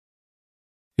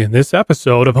In this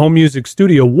episode of Home Music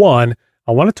Studio One,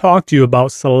 I want to talk to you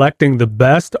about selecting the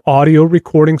best audio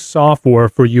recording software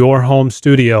for your home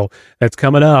studio. That's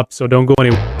coming up, so don't go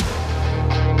anywhere.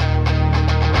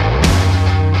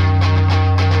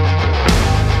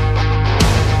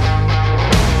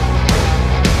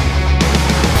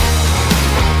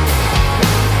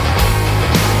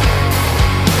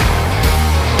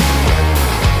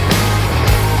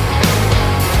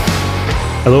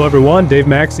 Hello, everyone. Dave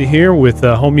Maxey here with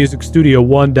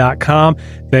HomeMusicStudio1.com.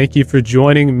 Thank you for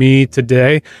joining me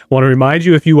today. I want to remind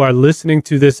you, if you are listening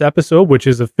to this episode, which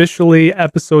is officially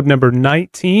episode number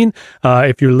 19,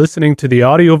 if you're listening to the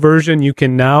audio version, you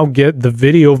can now get the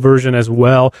video version as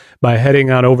well by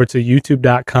heading on over to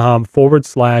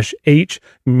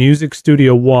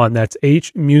youtube.com/HMusicStudio1. That's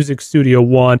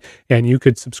HMusicStudio1, and you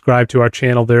could subscribe to our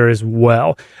channel there as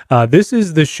well. This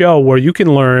is the show where you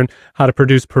can learn how to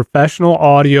produce professional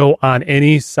audio on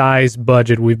any size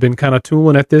budget. We've been kind of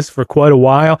tooling at this for quite a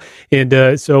while.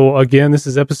 And so again, this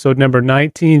is episode number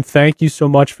 19. Thank you so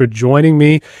much for joining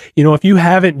me. You know, if you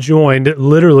haven't joined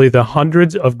literally the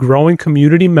hundreds of growing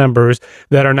community members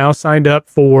that are now signed up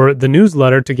for the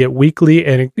newsletter to get weekly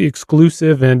and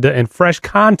exclusive and fresh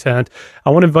content,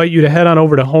 I want to invite you to head on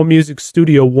over to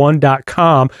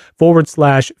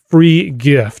HomeMusicStudio1.com/free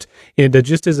gift. And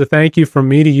just as a thank you from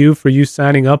me to you for you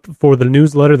signing up for the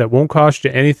newsletter that won't cost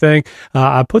you anything,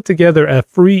 I put together a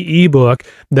free ebook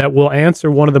that will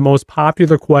answer one of the most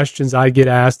popular questions I get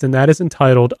asked, and that is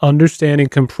entitled Understanding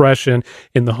Compression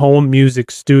in the Home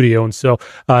Music Studio. And so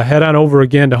head on over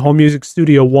again to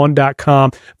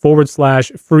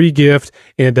HomeMusicStudio1.com/free gift,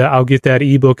 and I'll get that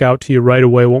ebook out to you right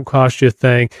away. It won't cost you a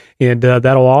thing. And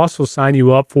that'll also sign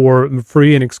you up for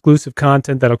free and exclusive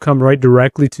content that'll come right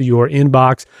directly to your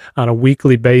inbox on a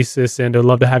weekly basis, and I'd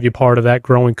love to have you part of that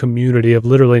growing community of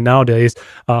literally nowadays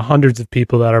hundreds of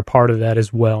people that are part of that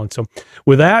as well. And so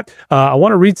with that, I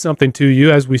want to read something to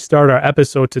you as we start our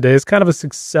episode today. It's kind of a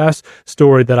success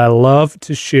story that I love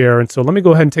to share, and so let me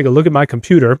go ahead and take a look at my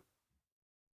computer.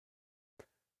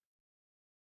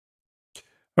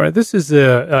 All right, this is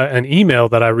an email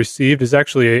that I received. Is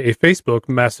actually a Facebook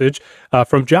message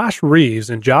from Josh Reeves,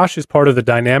 and Josh is part of the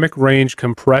Dynamic Range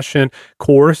Compression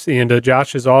course, and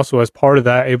Josh is also, as part of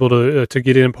that, able to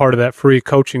get in part of that free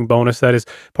coaching bonus that is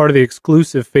part of the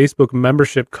exclusive Facebook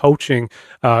membership coaching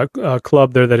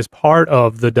club there that is part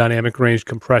of the Dynamic Range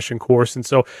Compression course. And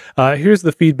so here's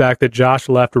the feedback that Josh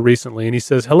left recently, and he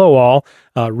says, "Hello all,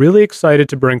 really excited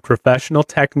to bring professional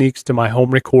techniques to my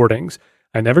home recordings.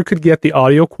 I never could get the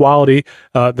audio quality,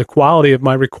 the quality of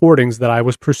my recordings that I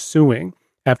was pursuing.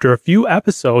 After a few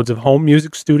episodes of Home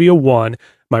Music Studio One,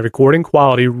 my recording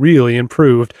quality really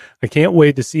improved. I can't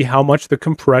wait to see how much the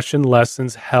compression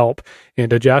lessons help."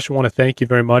 And Josh, I want to thank you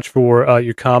very much for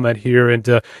your comment here,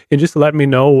 and just let me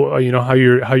know, how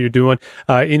you're doing.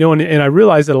 And I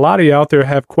realize that a lot of you out there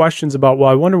have questions about,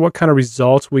 well, I wonder what kind of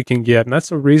results we can get, and that's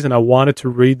the reason I wanted to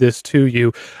read this to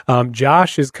you.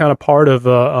 Josh is kind of part of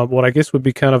what I guess would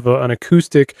be kind of an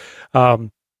acoustic.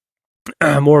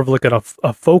 More of like a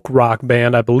folk rock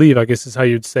band, I believe, I guess is how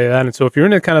you'd say that. And so if you're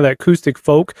into kind of that acoustic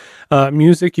folk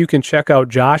music, you can check out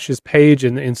Josh's page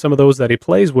and some of those that he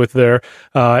plays with there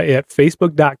at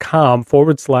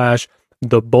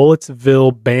facebook.com/The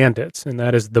Bulletsville Bandits, and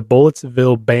that is The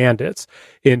Bulletsville Bandits.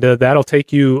 And that'll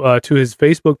take you to his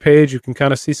Facebook page. You can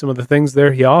kind of see some of the things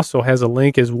there. He also has a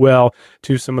link as well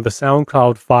to some of the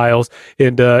SoundCloud files.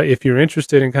 And if you're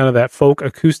interested in kind of that folk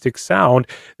acoustic sound,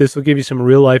 this will give you some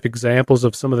real life examples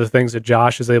of some of the things that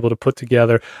Josh is able to put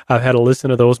together. I've had to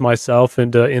listen to those myself,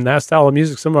 and in that style of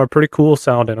music, some are pretty cool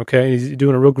sounding, okay? He's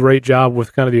doing a real great job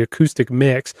with kind of the acoustic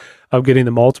mix of getting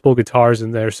the multiple guitars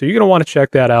in there. So you're going to want to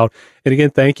check that out. And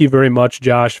again, thank you very much,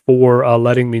 Josh, for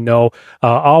letting me know. I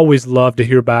always love to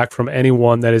hear back from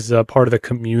anyone that is part of the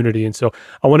community. And so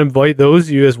I want to invite those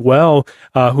of you as well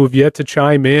who have yet to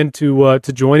chime in to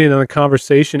join in on the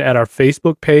conversation at our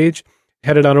Facebook page.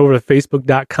 Headed on over to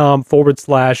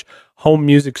facebook.com/Home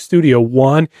Music Studio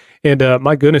One. And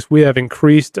my goodness, we have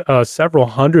increased several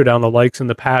hundred on the likes in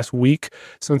the past week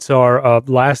since our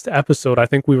last episode. I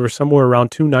think we were somewhere around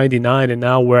 299, and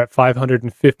now we're at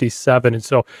 557. And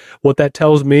so what that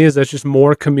tells me is that's just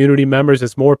more community members.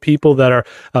 It's more people that are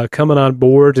coming on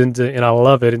board, and I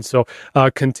love it. And so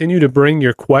continue to bring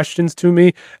your questions to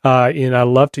me, and I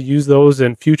love to use those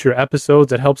in future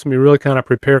episodes. It helps me really kind of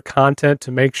prepare content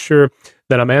to make sure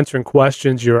that I'm answering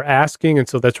questions you're asking. And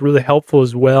so that's really helpful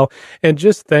as well. And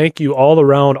just thank you all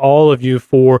around, all of you,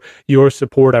 for your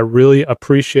support. I really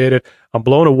appreciate it. I'm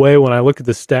blown away when I look at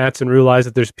the stats and realize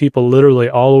that there's people literally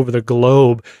all over the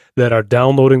globe that are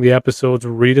downloading the episodes,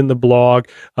 reading the blog,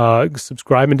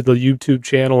 subscribing to the YouTube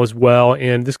channel as well.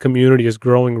 And this community is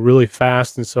growing really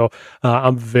fast. And so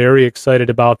I'm very excited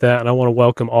about that. And I want to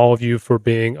welcome all of you for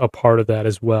being a part of that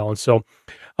as well. And so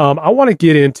I want to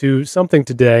get into something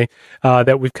today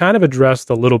that we've kind of addressed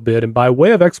a little bit. And by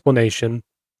way of explanation,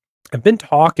 I've been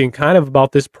talking kind of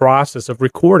about this process of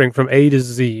recording from A to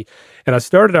Z. And I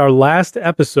started our last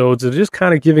episodes of just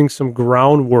kind of giving some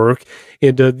groundwork.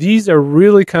 And these are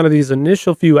really kind of these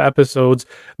initial few episodes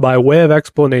by way of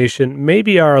explanation,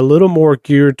 maybe are a little more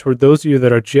geared toward those of you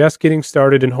that are just getting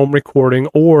started in home recording,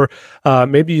 or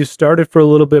maybe you started for a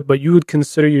little bit, but you would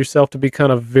consider yourself to be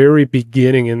kind of very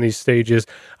beginning in these stages.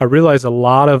 I realize a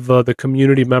lot of the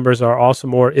community members are also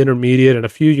more intermediate, and a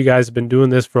few of you guys have been doing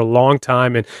this for a long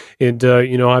time. And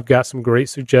I've got some great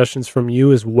suggestions from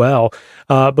you as well.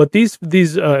 But these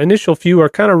initial few are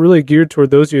kind of really geared toward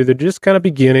those of you that are just kind of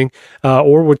beginning,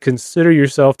 or would consider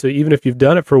yourself to, even if you've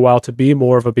done it for a while, to be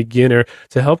more of a beginner,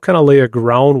 to help kind of lay a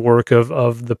groundwork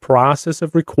of the process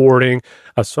of recording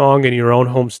a song in your own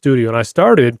home studio. And I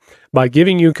started by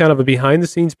giving you kind of a behind the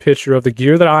scenes picture of the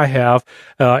gear that I have.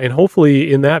 And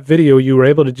hopefully in that video, you were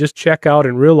able to just check out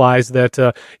and realize that,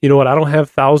 I don't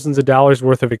have thousands of dollars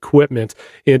worth of equipment.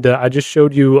 And I just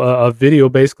showed you a video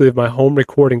basically of my home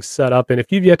recording setup. And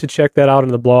if you've yet to check that out in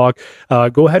the blog,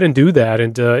 go ahead and do that.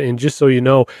 And just so you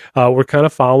know, we're kind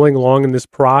of following along in this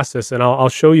process. And I'll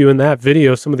show you in that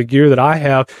video some of the gear that I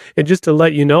have. And just to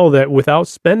let you know that without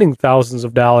spending thousands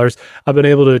of dollars, I've been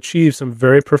able to achieve some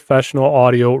very professional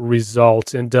audio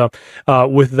results. And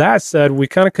with that said, we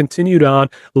kind of continued on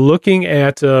looking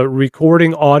at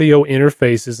recording audio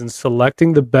interfaces and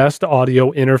selecting the best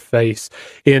audio interface.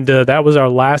 And that was our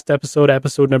last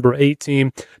episode number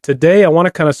 18. Today, I want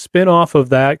to kind of spin off of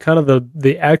that, kind of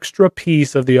the extra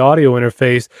piece of the audio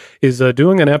interface is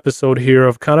doing an episode here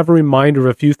of kind of a reminder of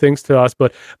a few things to us,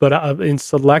 but in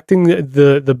selecting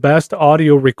the best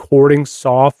audio recording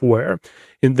software.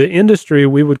 In the industry,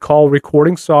 we would call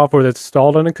recording software that's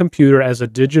installed on a computer as a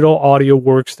digital audio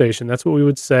workstation. That's what we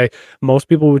would say. Most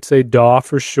people would say DAW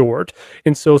for short.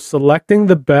 And so selecting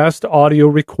the best audio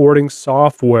recording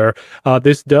software,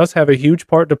 this does have a huge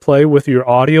part to play with your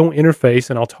audio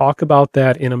interface, and I'll talk about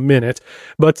that in a minute.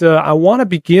 But I want to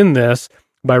begin this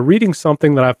by reading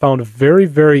something that I found very,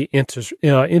 very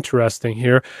interesting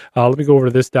here. Let me go over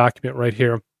to this document right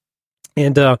here.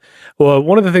 And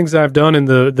one of the things I've done in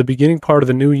the beginning part of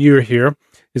the new year here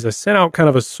is I sent out kind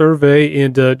of a survey,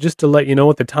 and just to let you know,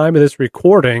 at the time of this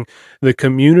recording, the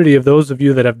community of those of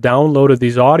you that have downloaded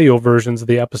these audio versions of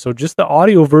the episode, just the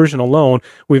audio version alone,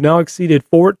 we've now exceeded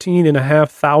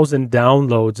 14,500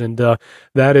 downloads, and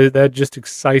that just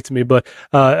excites me. But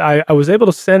I was able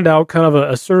to send out kind of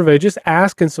a survey, just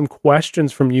asking some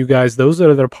questions from you guys, those that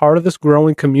are part of this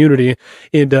growing community.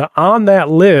 And on that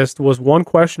list was one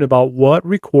question about what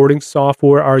recording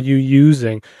software are you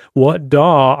using? What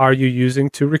DAW are you using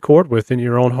to record with in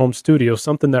your own home studio?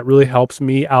 Something that really helps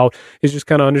me out is just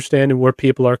kind of understanding where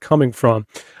people are coming from.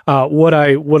 What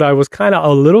I was kind of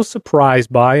a little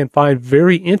surprised by and find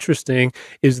very interesting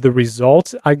is the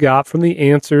results I got from the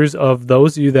answers of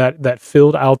those of you that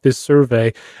filled out this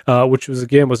survey, which was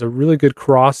a really good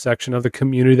cross section of the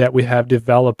community that we have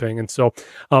developing. And so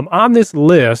on this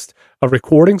list of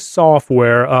recording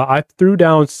software, I threw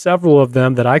down several of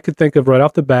them that I could think of right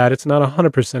off the bat. It's not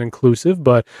 100% inclusive,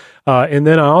 but and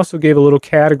then I also gave a little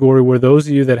category where those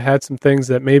of you that had some things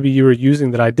that maybe you were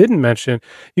using that I didn't mention,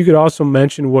 you could also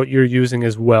mention what you're using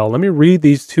as well. Let me read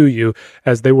these to you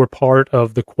as they were part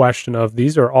of the question of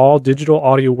these are all digital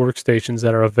audio workstations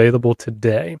that are available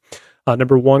today.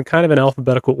 Number one, kind of in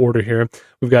alphabetical order here,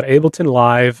 we've got Ableton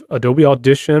Live, Adobe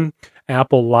Audition,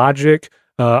 Apple Logic,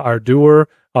 Ardour,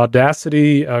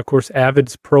 Audacity, of course,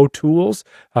 Avid's Pro Tools,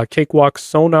 Cakewalk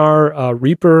Sonar,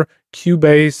 Reaper,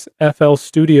 Cubase, FL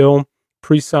Studio,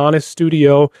 PreSonus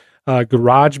Studio,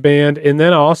 GarageBand, and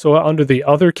then also under the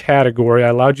other category, I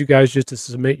allowed you guys just to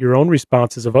submit your own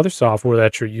responses of other software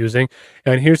that you're using.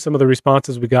 And here's some of the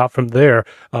responses we got from there.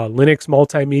 Linux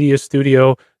Multimedia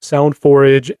Studio,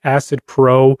 SoundForge, Acid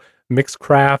Pro,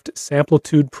 Mixcraft,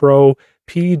 Samplitude Pro,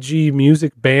 PG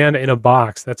Music Band in a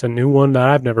Box. That's a new one that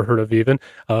I've never heard of even.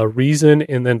 Reason,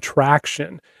 and then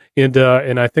Traction. And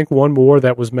I think one more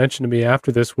that was mentioned to me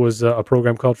after this was a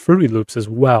program called Fruity Loops as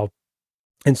well.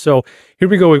 And so here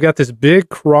we go. We've got this big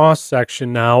cross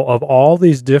section now of all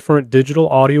these different digital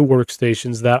audio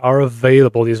workstations that are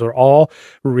available. These are all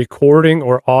recording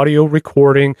or audio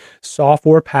recording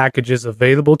software packages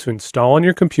available to install on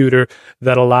your computer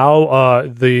that allow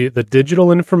the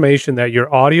digital information that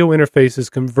your audio interface is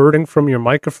converting from your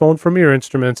microphone, from your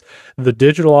instruments. The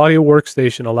digital audio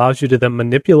workstation allows you to then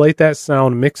manipulate that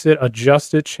sound, mix it,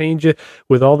 adjust it, change it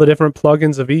with all the different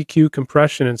plugins of EQ,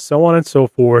 compression, and so on and so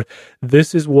forth.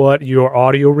 This is what your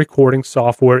audio recording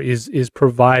software is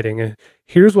providing. And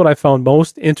here's what I found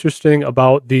most interesting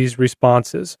about these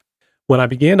responses. When I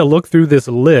began to look through this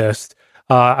list,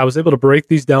 I was able to break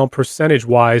these down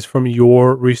percentage-wise from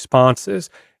your responses.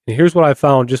 And here's what I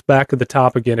found just back at the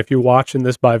top again. If you're watching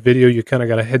this by video, you kind of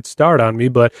got a head start on me,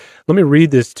 but let me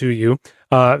read this to you.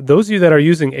 Those of you that are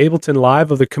using Ableton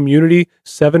Live of the community,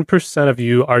 7% of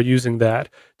you are using that.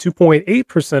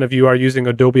 2.8% of you are using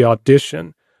Adobe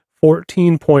Audition.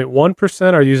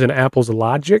 14.1% are using Apple's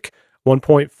Logic,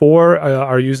 1.4%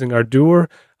 are using Ardour,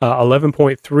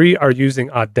 11.3% are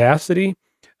using Audacity,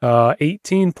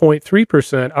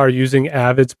 18.3% are using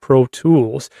Avid's Pro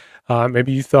Tools.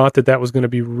 Maybe you thought that was going to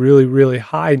be really, really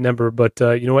high number, but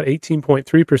you know what?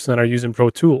 18.3% are using Pro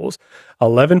Tools.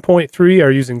 11.3% are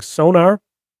using Sonar.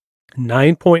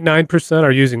 9.9%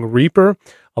 are using Reaper.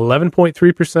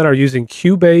 11.3% are using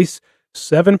Cubase.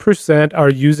 7% are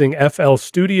using FL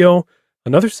Studio.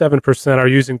 Another 7% are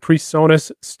using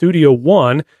PreSonus Studio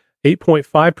One.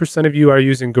 8.5% of you are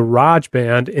using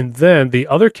GarageBand. And then the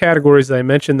other categories that I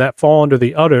mentioned that fall under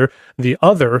the other,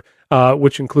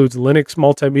 which includes Linux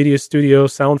Multimedia Studio,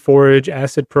 SoundForge,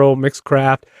 Acid Pro,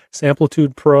 Mixcraft,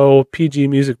 Samplitude Pro, PG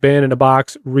Music Band in a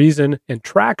Box, Reason, and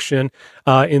Traction.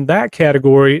 In that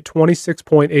category,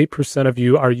 26.8% of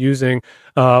you are using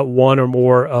one or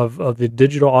more of the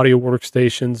digital audio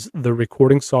workstations, the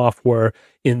recording software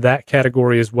in that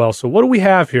category as well. So what do we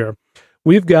have here?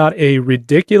 We've got a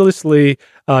ridiculously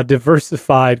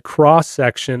diversified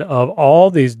cross-section of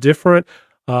all these different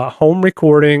home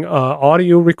recording,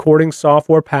 audio recording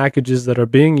software packages that are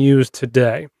being used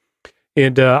today.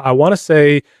 And I want to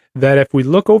say that if we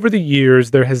look over the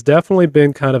years, there has definitely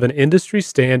been kind of an industry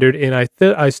standard, and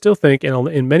I still think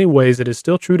in many ways it is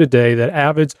still true today that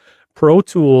Avid's Pro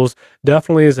Tools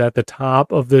definitely is at the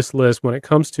top of this list when it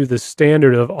comes to the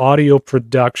standard of audio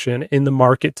production in the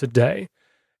market today.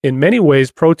 In many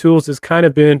ways, Pro Tools has kind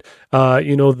of been,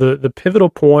 the pivotal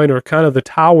point or kind of the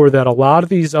tower that a lot of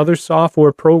these other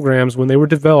software programs, when they were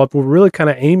developed, were really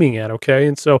kind of aiming at, okay?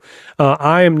 And so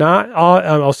I am not,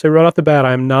 I'll say right off the bat,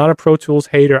 I am not a Pro Tools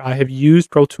hater. I have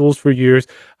used Pro Tools for years.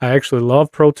 I actually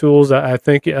love Pro Tools. I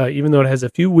think even though it has a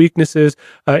few weaknesses,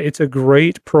 it's a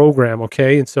great program,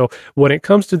 okay? And so when it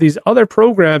comes to these other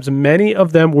programs, many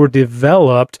of them were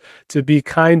developed to be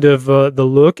kind of the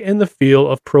look and the feel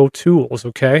of Pro Tools,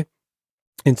 okay?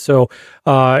 And so,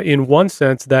 in one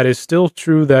sense, that is still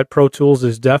true that Pro Tools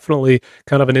is definitely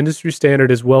kind of an industry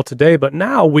standard as well today. But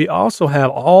now we also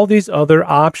have all these other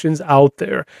options out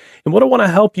there. And what I want to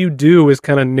help you do is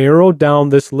kind of narrow down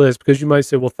this list, because you might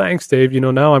say, well, thanks, Dave.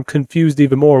 Now I'm confused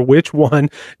even more. Which one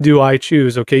do I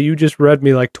choose? Okay, you just read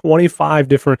me like 25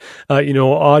 different,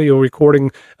 audio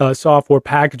recording software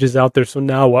packages out there. So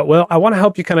now what? Well, I want to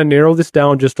help you kind of narrow this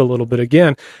down just a little bit.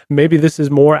 Again, maybe this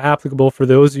is more applicable for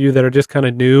those of you that are just kind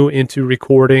of new into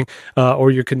recording,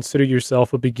 or you consider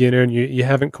yourself a beginner and you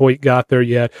haven't quite got there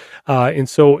yet. And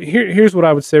so here's what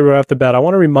I would say right off the bat. I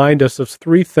want to remind us of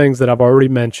three things that I've already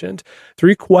mentioned,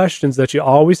 three questions that you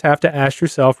always have to ask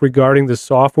yourself regarding the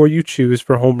software you choose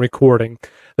for home recording.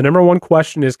 The number one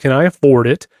question is, can I afford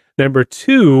it? Number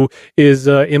two is,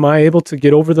 am I able to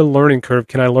get over the learning curve?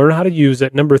 Can I learn how to use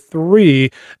it? Number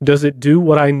three, does it do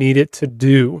what I need it to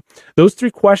do? Those three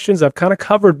questions I've kind of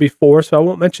covered before, so I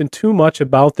won't mention too much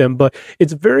about them, but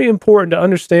it's very important to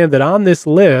understand that on this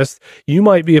list, you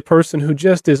might be a person who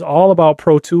just is all about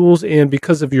Pro Tools, and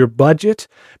because of your budget,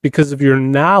 because of your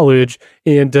knowledge,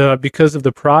 and because of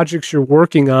the projects you're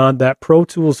working on, that Pro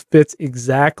Tools fits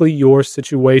exactly your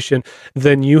situation,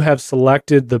 then you have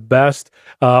selected the best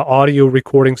audio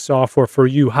recording software for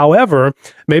you. However,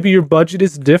 maybe your budget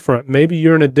is different. Maybe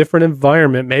you're in a different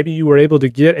environment. Maybe you were able to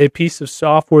get a piece of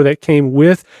software that came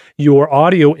with your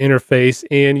audio interface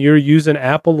and you're using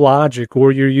Apple Logic,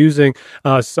 or you're using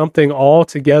something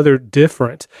altogether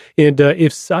different. And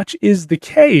if such is the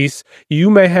case, you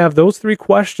may have those three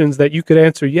questions that you could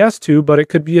answer yes to, but it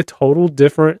could be a total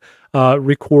different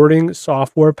recording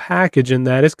software package, and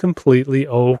that is completely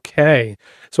okay.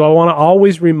 So I want to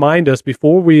always remind us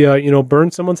before we,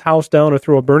 burn someone's house down or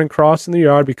throw a burning cross in the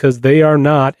yard because they are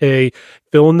not a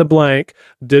fill in the blank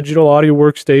digital audio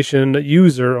workstation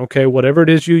user, okay, whatever it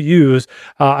is you use,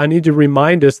 I need to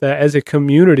remind us that as a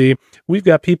community, we've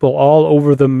got people all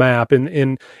over the map.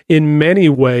 And in many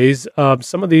ways,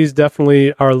 some of these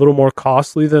definitely are a little more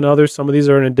costly than others. Some of these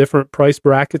are in different price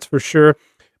brackets for sure.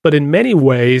 But in many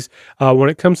ways, when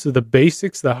it comes to the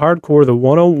basics, the hardcore, the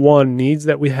 101 needs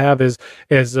that we have as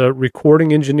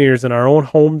recording engineers in our own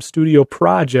home studio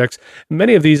projects,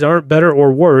 many of these aren't better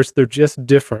or worse. They're just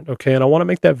different, okay? And I want to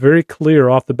make that very clear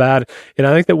off the bat. And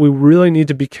I think that we really need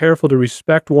to be careful to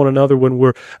respect one another when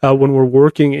we're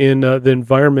working in the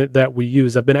environment that we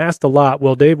use. I've been asked a lot,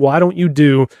 well, Dave, why don't you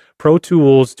do Pro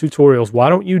Tools tutorials? Why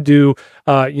don't you do,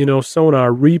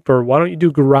 Sonar, Reaper? Why don't you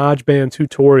do GarageBand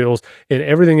tutorials and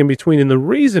everything in between? And the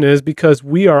reason is because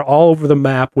we are all over the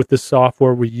map with the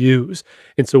software we use.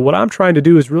 And so what I'm trying to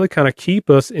do is really kind of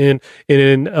keep us in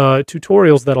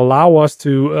tutorials that allow us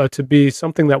to be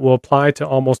something that will apply to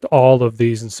almost all of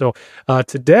these. And so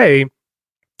today,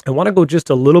 I want to go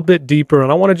just a little bit deeper,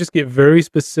 and I want to just get very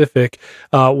specific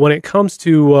when it comes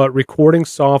to recording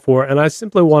software. And I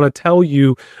simply want to tell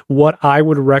you what I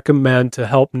would recommend to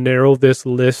help narrow this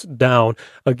list down.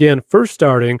 Again, first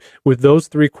starting with those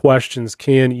three questions.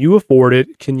 Can you afford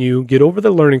it? Can you get over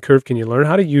the learning curve? Can you learn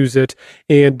how to use it?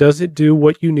 And does it do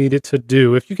what you need it to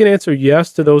do? If you can answer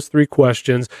yes to those three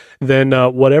questions, then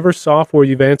whatever software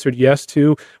you've answered yes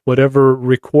to, whatever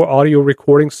audio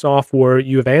recording software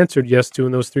you have answered yes to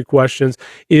in those three questions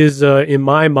is, in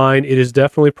my mind, it is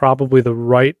definitely probably the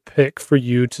right pick for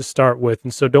you to start with.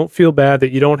 And so don't feel bad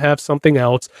that you don't have something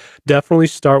else. Definitely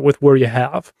start with where you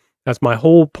have. That's my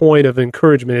whole point of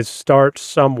encouragement, is start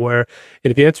somewhere.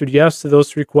 And if you answered yes to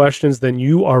those three questions, then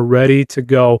you are ready to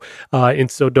go.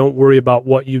 And so don't worry about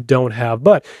what you don't have.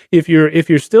 But if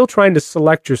you're still trying to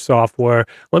select your software,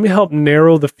 let me help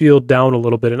narrow the field down a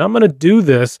little bit. And I'm going to do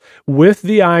this with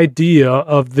the idea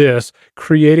of this,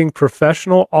 creating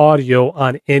professional audio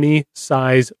on any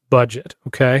size budget.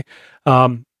 Okay.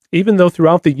 Even though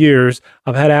throughout the years,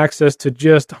 I've had access to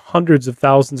just hundreds of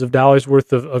thousands of dollars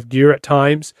worth of gear at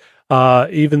times,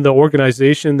 even the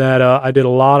organization that I did a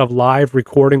lot of live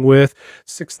recording with,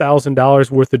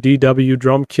 $6,000 worth of DW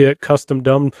drum kit, custom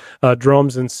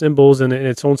drums and cymbals, and in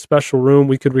its own special room,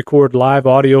 we could record live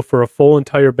audio for a full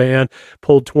entire band,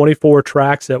 pulled 24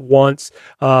 tracks at once,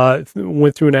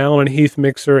 went through an Allen and Heath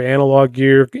mixer, analog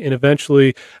gear, and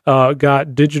eventually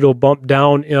got digital bumped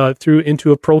down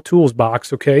into a Pro Tools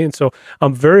box, okay? And so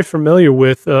I'm very familiar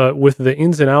with the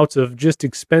ins and outs of just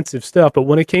expensive stuff, but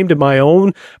when it came to my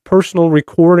own personal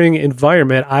recording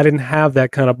environment, I didn't have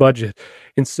that kind of budget.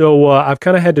 And so I've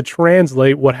kind of had to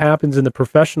translate what happens in the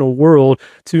professional world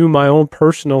to my own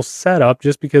personal setup,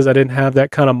 just because I didn't have that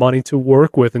kind of money to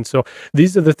work with. And so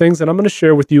these are the things that I'm going to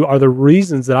share with you, are the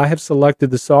reasons that I have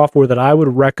selected the software that I would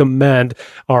recommend,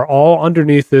 are all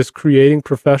underneath this creating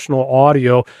professional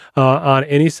audio on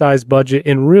any size budget,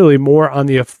 and really more on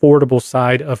the affordable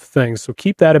side of things. So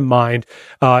keep that in mind.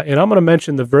 And I'm going to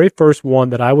mention the very first one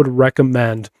that I would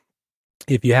recommend.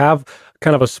 If you have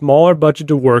kind of a smaller budget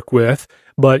to work with,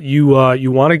 but you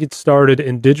want to get started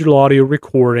in digital audio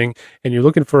recording, and you're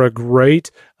looking for a great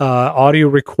audio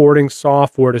recording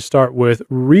software to start with,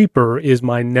 Reaper is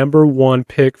my number one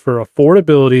pick for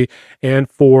affordability and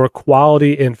for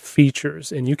quality and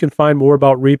features. And you can find more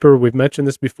about Reaper. We've mentioned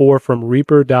this before from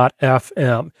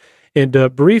Reaper.fm.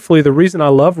 And briefly, the reason I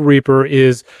love Reaper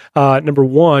is, number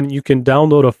one, you can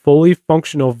download a fully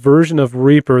functional version of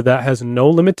Reaper that has no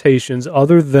limitations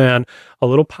other than a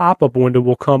little pop-up window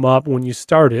will come up when you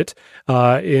start it,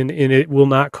 and it will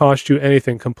not cost you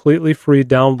anything. Completely free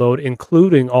download,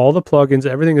 including all the plugins.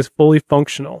 Everything is fully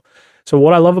functional. So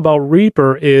what I love about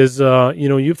Reaper is,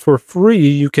 you for free,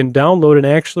 you can download and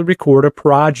actually record a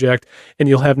project, and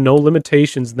you'll have no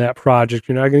limitations in that project.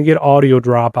 You're not going to get audio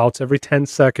dropouts every 10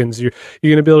 seconds. You're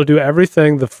going to be able to do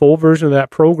everything the full version of that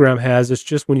program has. It's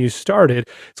just when you start it,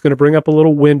 it's going to bring up a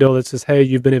little window that says, hey,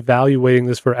 you've been evaluating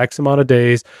this for X amount of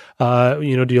days. Do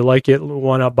you like it?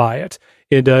 Why not buy it?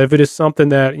 And if it is something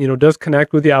that, does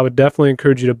connect with you, I would definitely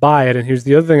encourage you to buy it. And here's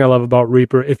the other thing I love about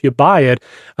Reaper. If you buy it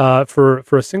for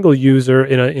a single user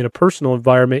in a personal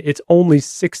environment, it's only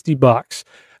 $60.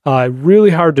 Really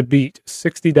hard to beat,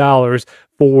 $60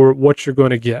 for what you're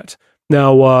going to get.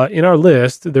 Now, in our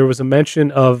list, there was a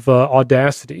mention of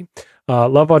Audacity.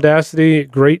 Love Audacity,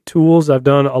 great tools. I've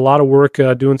done a lot of work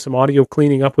doing some audio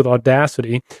cleaning up with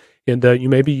Audacity. and you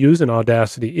may be using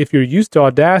Audacity. If you're used to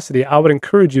Audacity, I would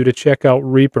encourage you to check out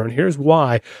Reaper. And here's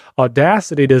why.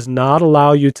 Audacity does not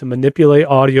allow you to manipulate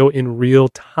audio in real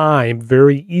time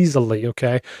very easily,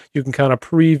 okay? You can kind of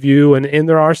preview, and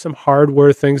there are some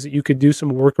hardware things that you could do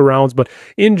some workarounds, but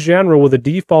in general, with a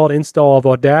default install of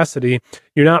Audacity,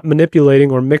 you're not manipulating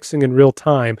or mixing in real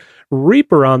time.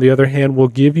 Reaper, on the other hand, will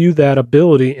give you that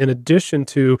ability in addition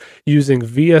to using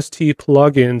VST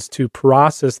plugins to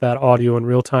process that audio in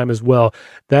real time as well.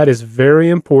 That is very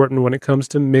important when it comes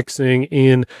to mixing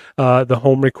in the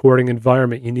home recording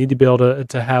environment. You need to be able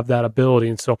to have that ability.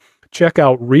 And so check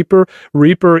out Reaper.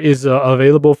 Reaper is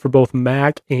available for both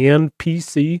Mac and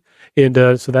PC, and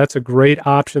so that's a great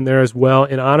option there as well.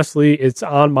 And honestly, it's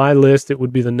on my list. It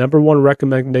would be the number one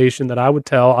recommendation that I would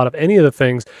tell out of any of the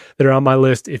things that are on my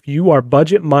list. If you are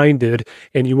budget-minded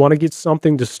and you want to get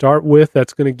something to start with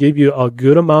that's going to give you a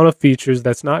good amount of features,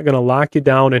 that's not going to lock you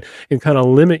down and kind of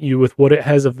limit you with what it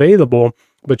has available,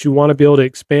 but you want to be able to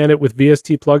expand it with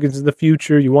VST plugins in the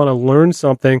future, you want to learn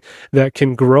something that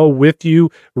can grow with you,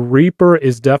 Reaper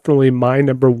is definitely my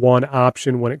number one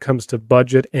option when it comes to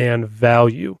budget and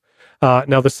value.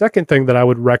 Now, the second thing that I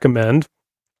would recommend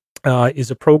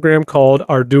is a program called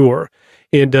Ardour.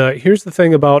 And here's the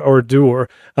thing about Ardour.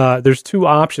 There's two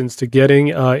options to getting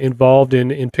involved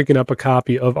in picking up a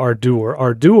copy of Ardour.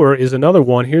 Ardour is another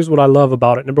one. Here's what I love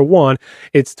about it. Number one,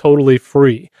 it's totally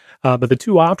free. But the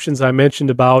two options I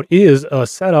mentioned about is a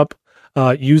setup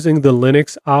using the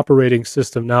Linux operating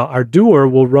system. Now, Ardour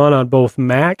will run on both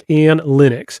Mac and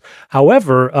Linux.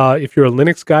 However, if you're a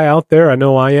Linux guy out there, I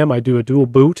know I am. I do a dual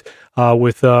boot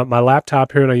with my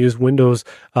laptop here, and I use Windows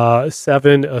 7,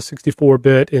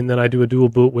 64-bit, and then I do a dual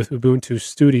boot with Ubuntu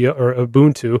Studio, or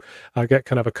Ubuntu. I got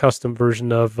kind of a custom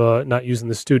version of not using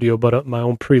the Studio, but my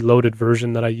own preloaded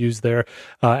version that I use there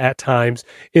at times.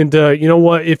 And you know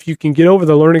what? If you can get over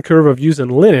the learning curve of using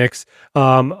Linux,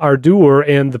 Ardour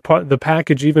and the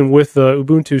package, even with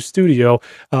Ubuntu Studio,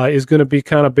 is going to be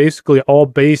kind of basically all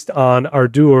based on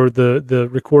Ardour, the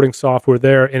recording software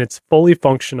there, and it's fully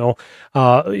functional.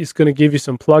 It's going to give you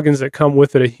some plugins that come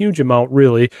with it, a huge amount,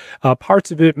 really.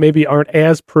 Parts of it maybe aren't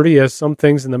as pretty as some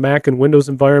things in the Mac and Windows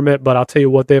environment, but I'll tell you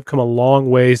what, they've come a long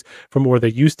ways from where they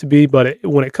used to be. But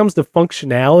when it comes to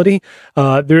functionality,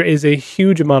 there is a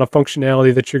huge amount of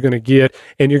functionality that you're going to get,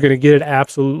 and you're going to get it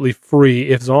absolutely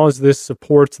free. As long as this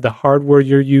supports the hardware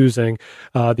you're using,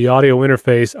 the audio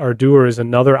interface, Ardour is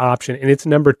another option, and it's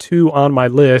number 2 on my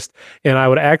list. And I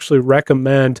would actually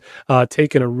recommend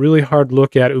taking a really hard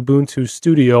look at Ubuntu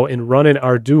Studio and running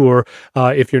Ardour.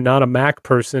 If you're not a Mac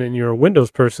person and you're a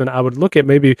Windows person, I would look at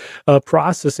maybe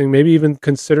processing, maybe even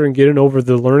considering getting over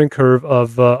the learning curve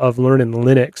of learning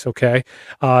Linux. Okay,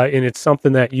 and it's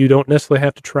something that you don't necessarily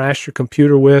have to trash your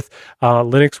computer with.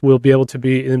 Linux will be able to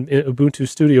be in Ubuntu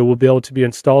Studio will be able to be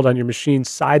installed on your machine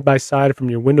side by side from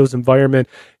your Windows environment.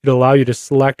 It'll allow you to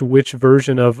select which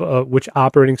version of which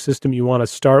operating system you want to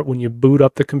start when you boot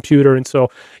up the computer, and so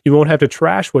you won't have to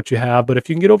trash what you have. But if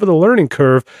you can get over the learning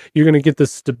curve, you're going to get the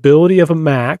stability of a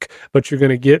Mac, but you're going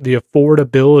to get the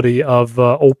affordability of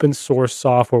open source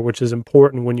software, which is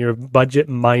important when you're budget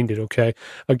minded. Okay,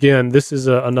 again, this is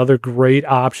another great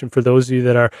option for those of you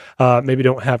that are maybe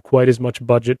don't have quite as much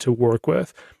budget to work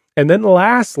with. And then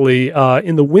lastly,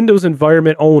 in the Windows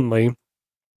environment only,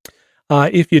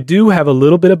 if you do have a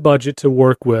little bit of budget to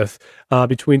work with,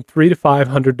 between $300 to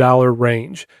 $500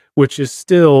 range, which is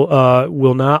still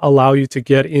will not allow you to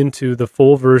get into the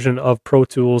full version of Pro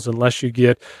Tools unless you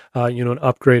get an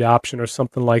upgrade option or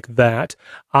something like that.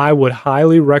 I would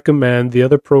highly recommend the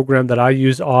other program that I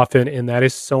use often, and that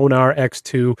is Sonar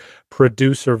X2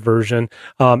 Producer version,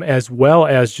 as well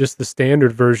as just the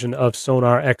standard version of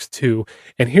Sonar X2.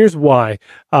 And here's why.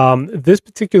 This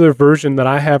particular version that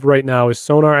I have right now is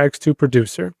Sonar X2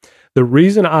 Producer. The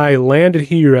reason I landed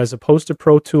here as opposed to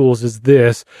Pro Tools is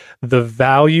the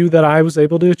value that I was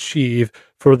able to achieve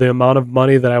for the amount of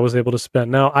money that I was able to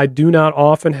spend. Now, I do not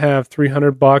often have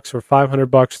 $300 or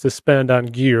 $500 to spend on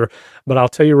gear, but I'll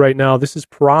tell you right now, this is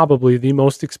probably the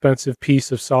most expensive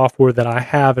piece of software that I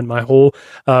have in my whole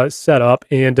setup,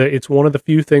 and it's one of the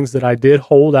few things that I did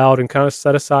hold out and kind of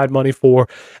set aside money for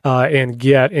and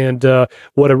get. And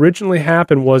what originally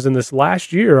happened was in this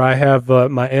last year, I have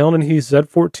my Allen & Heath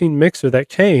Z14 mixer that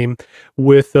came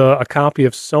with a copy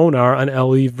of Sonar, an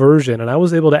LE version, and I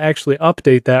was able to actually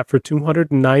update that for $299.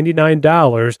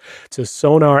 $299 to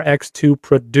Sonar X2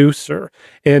 Producer.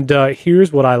 And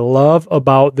here's what I love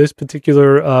about this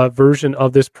particular version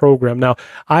of this program. Now,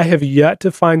 I have yet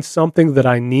to find something that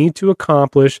I need to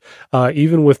accomplish,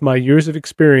 even with my years of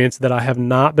experience, that I have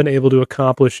not been able to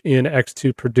accomplish in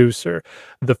X2 Producer.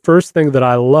 The first thing that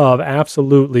I love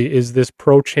absolutely is this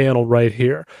Pro channel right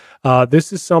here.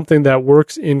 This is something that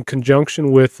works in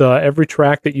conjunction with every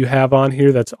track that you have on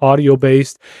here that's audio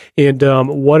based. And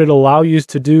what it allows you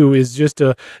to do is just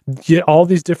to get all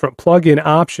these different plugin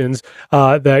options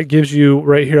that gives you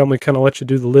right here. I'm going to kind of let you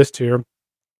do the list here.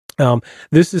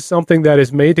 This is something that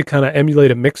is made to kind of emulate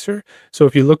a mixer. So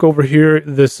if you look over here,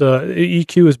 this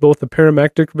EQ is both the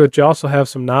parametric, but you also have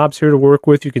some knobs here to work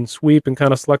with. You can sweep and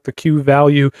kind of select the Q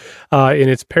value, and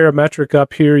it's parametric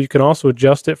up here. You can also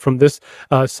adjust it from this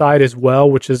side as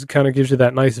well, which is kind of gives you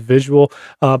that nice visual,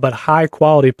 but high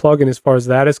quality plugin as far as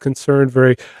that is concerned.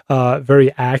 Very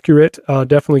accurate.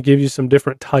 Definitely give you some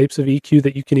different types of EQ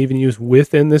that you can even use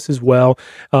within this as well.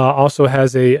 Also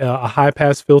has a high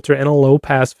pass filter and a low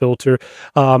pass filter.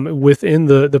 Within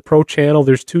the Pro channel,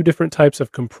 there's two different types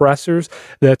of compressors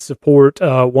that support.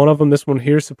 One of them, this one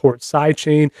here, supports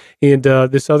sidechain, and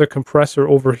this other compressor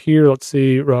over here, let's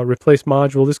see, replace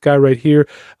module. This guy right here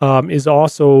is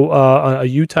also a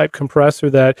U-type compressor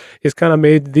that is kind of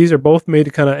made. These are both made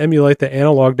to kind of emulate the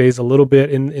analog days a little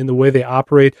bit in the way they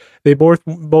operate. They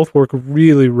both work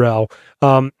really well.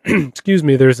 Excuse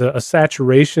me. There's a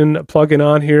saturation plugin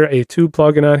on here, a tube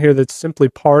plugin on here that's simply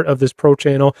part of this Pro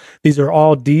channel. These are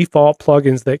all default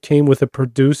plugins that came with a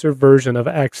producer version of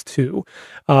X2.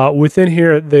 Within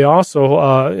here, they also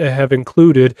have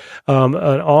included an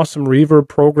awesome reverb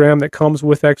program that comes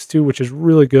with X2, which is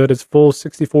really good. It's full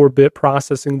 64-bit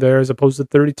processing there as opposed to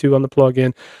 32 on the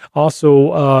plugin.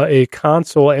 Also, a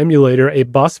console emulator, a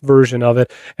bus version of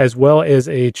it, as well as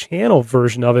a channel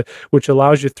version of it, which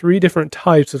allows you three different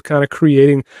types of kind of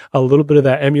creating a little bit of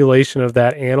that emulation of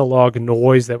that analog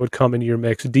noise that would come into your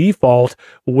mix. Default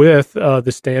with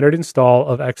the standard install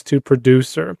of X2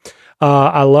 Producer.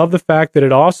 I love the fact that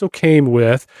it also came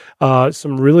with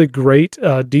some really great,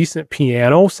 decent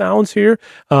piano sounds here.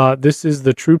 This is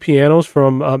the True Pianos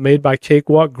from made by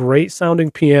Cakewalk. Great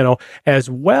sounding piano, as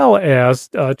well as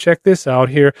check this out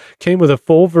here. Came with a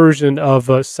full version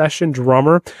of Session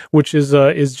Drummer, which is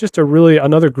just a really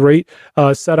another great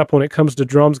setup when it comes to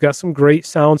drums. Got some great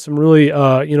sounds, some really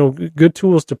good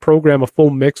tools to program a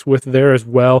full mix with there as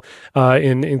well.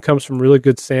 And comes from really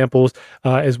good samples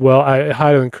as well. I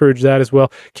highly encourage that as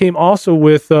well. Came also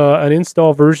with an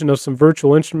install version of some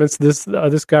virtual instruments. This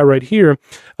guy right here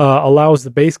allows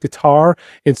the bass guitar,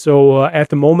 and so at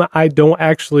the moment I don't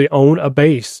actually own a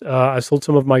bass. I sold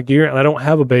some of my gear and I don't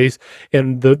have a bass.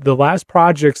 And the last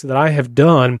projects that I have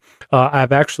done,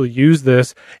 I've actually used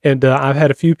this, and I've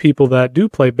had a few people that do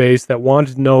play bass that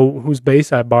wanted to know whose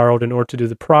bass I borrowed in order to do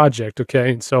the project.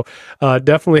 Okay, and so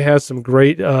definitely has some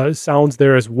great sounds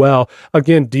there as well.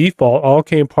 Again, default all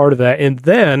came part of that. And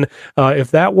then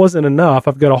if that wasn't enough,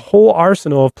 I've got a whole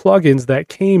arsenal of plugins that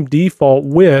came default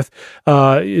with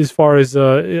as far as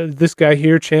this guy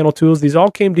here, Channel Tools. These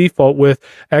all came default with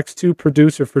X2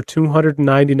 Producer for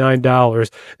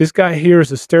 $299. This guy here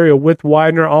is a stereo width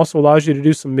widener, also allows you to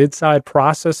do some mid-side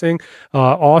processing.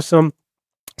 Awesome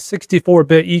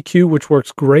 64-bit EQ, which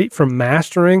works great for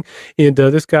mastering, and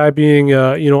this guy being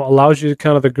allows you to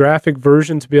kind of the graphic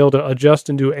version to be able to adjust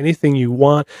and do anything you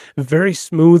want. Very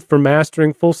smooth for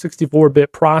mastering, full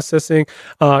 64-bit processing.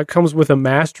 Comes with a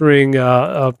mastering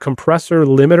compressor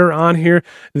limiter on here.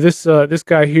 This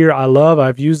guy here I love.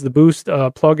 I've used the Boost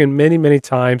plugin many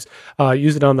times.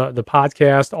 Use it on the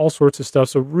podcast, all sorts of stuff.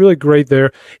 So really great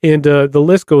there, and the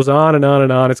list goes on and on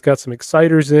and on. It's got some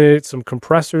exciters in it, some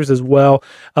compressors as well.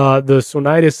 The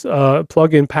Sonitis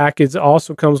plugin package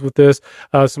also comes with this,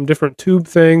 some different tube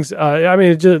things.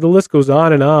 The list goes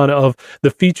on and on of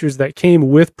the features that came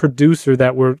with Producer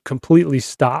that were completely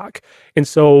stock. And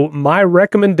so my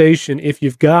recommendation, if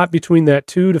you've got between that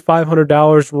 $200 to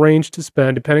 $500 range to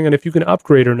spend, depending on if you can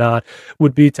upgrade or not,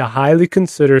 would be to highly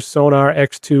consider Sonar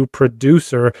X2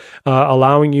 Producer,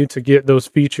 allowing you to get those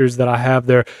features that I have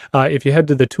there. If you head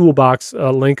to the toolbox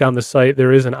link on the site,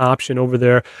 there is an option over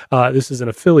there. This is an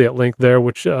affiliate link there,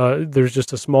 which there's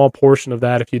just a small portion of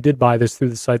that. If you did buy this through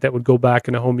the site, that would go back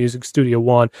into Home Music Studio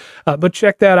One. But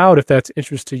check that out if that's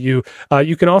interest to you.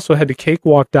 You can also head to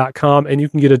cakewalk.com and you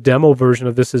can get a demo version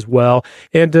of this as well,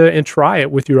 and try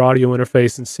it with your audio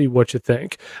interface and see what you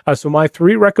think. So my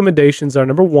three recommendations are: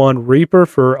 number one, Reaper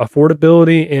for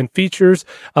affordability and features.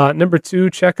 Number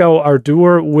two, check out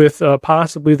Ardour with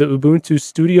possibly the Ubuntu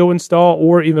Studio install,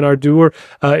 or even Ardour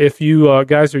if you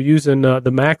guys are using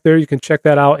the Mac there. You can check check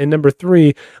that out. And number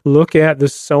 3, look at the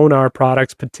Sonar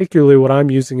products, particularly what I'm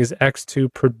using is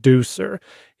X2 Producer.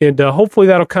 And hopefully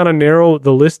that'll kind of narrow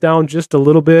the list down just a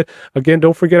little bit. Again,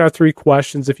 don't forget our 3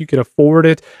 questions. If you can afford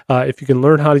it, if you can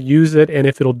learn how to use it, and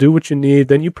if it'll do what you need,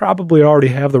 then you probably already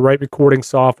have the right recording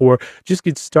software. Just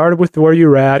get started with where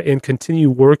you're at and continue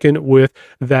working with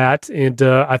that. And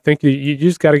I think you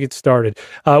just got to get started.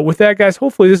 With that, guys,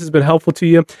 hopefully this has been helpful to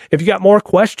you. If you got more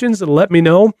questions, let me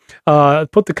know.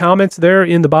 Put the comments there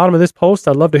in the bottom of this post.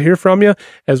 I'd love to hear from you,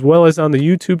 as well as on the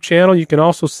YouTube channel. You can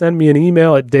also send me an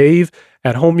email at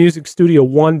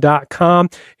dave@homemusicstudio1.com.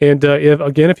 And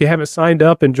if you haven't signed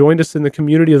up and joined us in the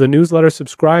community of the newsletter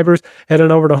subscribers, head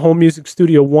on over to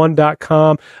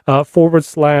homemusicstudio1.com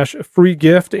 /free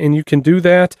gift, and you can do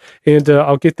that. And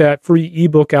I'll get that free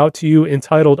ebook out to you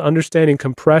entitled Understanding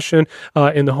Compression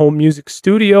in the Home Music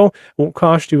Studio. Won't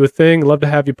cost you a thing. Love to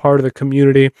have you part of the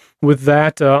community. With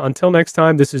that, until next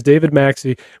time, this is David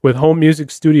Maxey with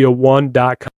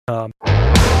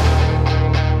homemusicstudio1.com.